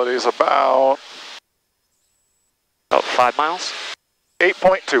visibility is about 5 miles?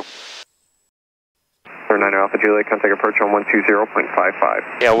 8.2. 9 Alpha Juliet, contact approach on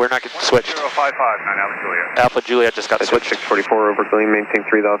 120.55. Yeah, we're not getting switched. 055, 9 Alpha Juliet. Alpha Juliet just got switched. 644 over Gleam, maintain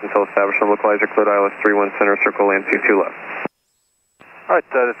 3000 until established on localizer, cleared ILS 31 center, circle land 22 left. All right,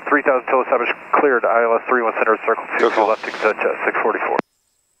 3000 until established, cleared ILS 31 center, circle 22 left, exit 644.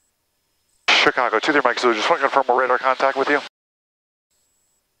 Chicago, 23 Mike Zulu, just want to confirm a radar contact with you.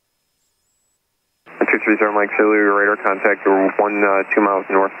 230 Mike Zulu, your radar contact, you're 2 miles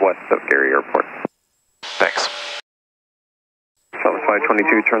northwest of Gary Airport. Thanks. Southwest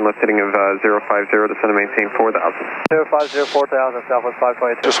 522, turn left heading of 050, descend and maintain 4000. 050, 4000, Southwest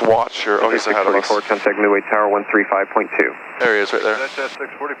 522. Just watch your, he's ahead of us. contact midway tower 135.2. There he is right there. That's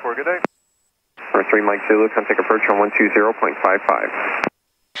 644, good day. Number 3 Mike Zulu, contact approach on 120.55.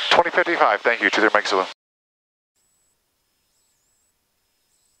 2055, thank you, 23 Mike Zulu.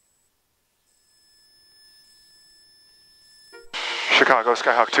 Chicago,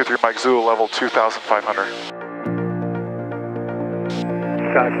 Skyhawk 23 Mike Zulu, level 2,500.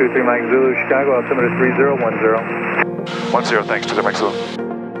 Skyhawk 23 Mike Zulu, Chicago, altimeter 3010. 10, thanks, 23 Mike Zulu.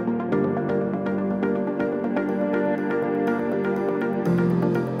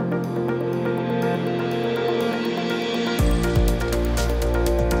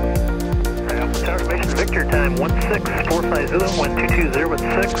 Victor, time 16450, 1220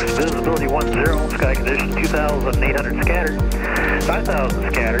 visibility 10, sky condition 2,800 scattered,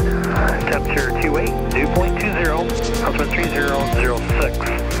 5,000 scattered, temperature 28, dew point 20, altimeter 3006.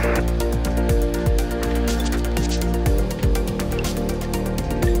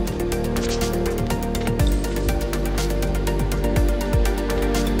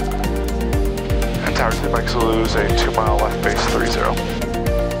 And Tower 3 Mike Zulu is a 2 mile left base 30.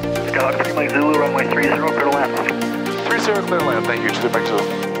 Skyhawk 3 Mike Zulu, runway 30, clear to land. 30 clear to land, thank you, 23 Mike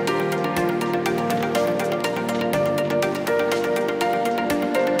Zulu.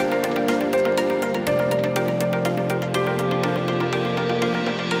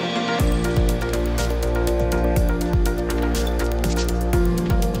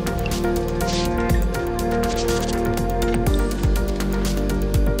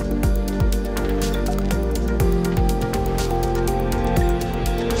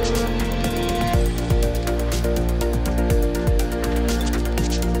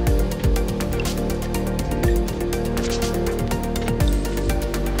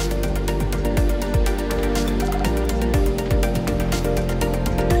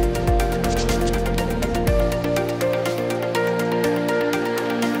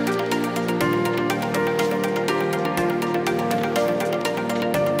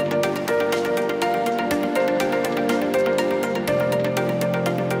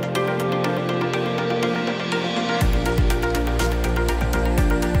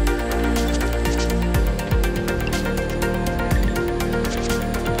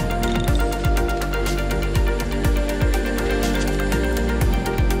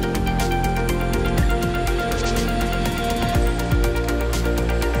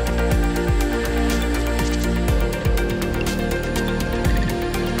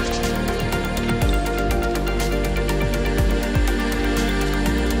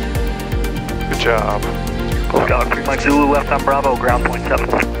 job. Dog 3 Mike Zulu left on Bravo, ground point 7.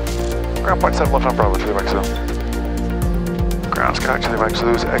 Ground point 7 left on Bravo, 3 Mike Zulu. Ground Sky 3 Mike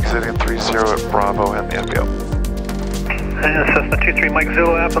Zulu's exiting 30 at Bravo and the FBO. And Cessna 23 Mike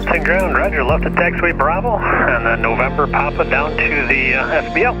Zulu, Appleton ground, roger, left at taxiway Bravo, and then November Papa down to the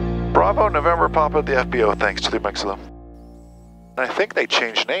FBO. Bravo, November Papa, the FBO, thanks to the Mike Zulu. I think they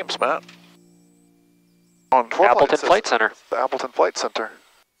changed names, Matt. On Appleton Flight Center. The Appleton Flight Center.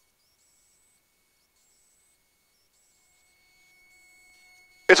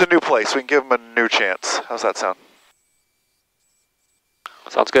 It's a new place. We can give them a new chance. How's that sound?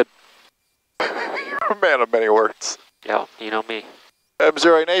 Sounds good. You're a man of many words. Yeah, you know me.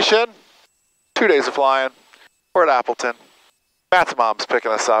 MzeroA Nation, 2 days of flying. We're at Appleton. Matt's mom's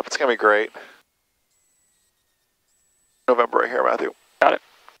picking us up. It's going to be great. November right here, Matthew. Got it.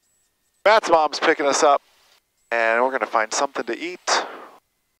 Matt's mom's picking us up, and we're going to find something to eat.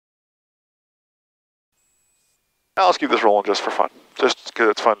 Now let's keep this rolling just for fun. Just because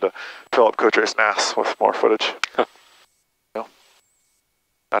it's fun to fill up Coach Ray's NAS with more footage. Huh. You know?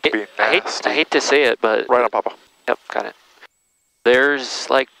 Not to be nasty. I hate to say it, but... Right on, Papa. Yep, got it. There's,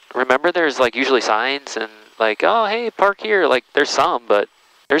 like, remember there's, like, usually signs and, like, oh, hey, park here. Like, there's some, but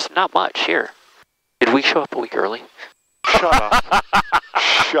there's not much here. Did we show up a week early? Shut up.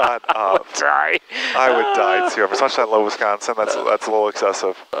 Shut up. Sorry. I would die too. For Sunshine Low, Wisconsin, that's a little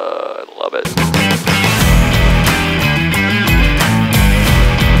excessive. I love it.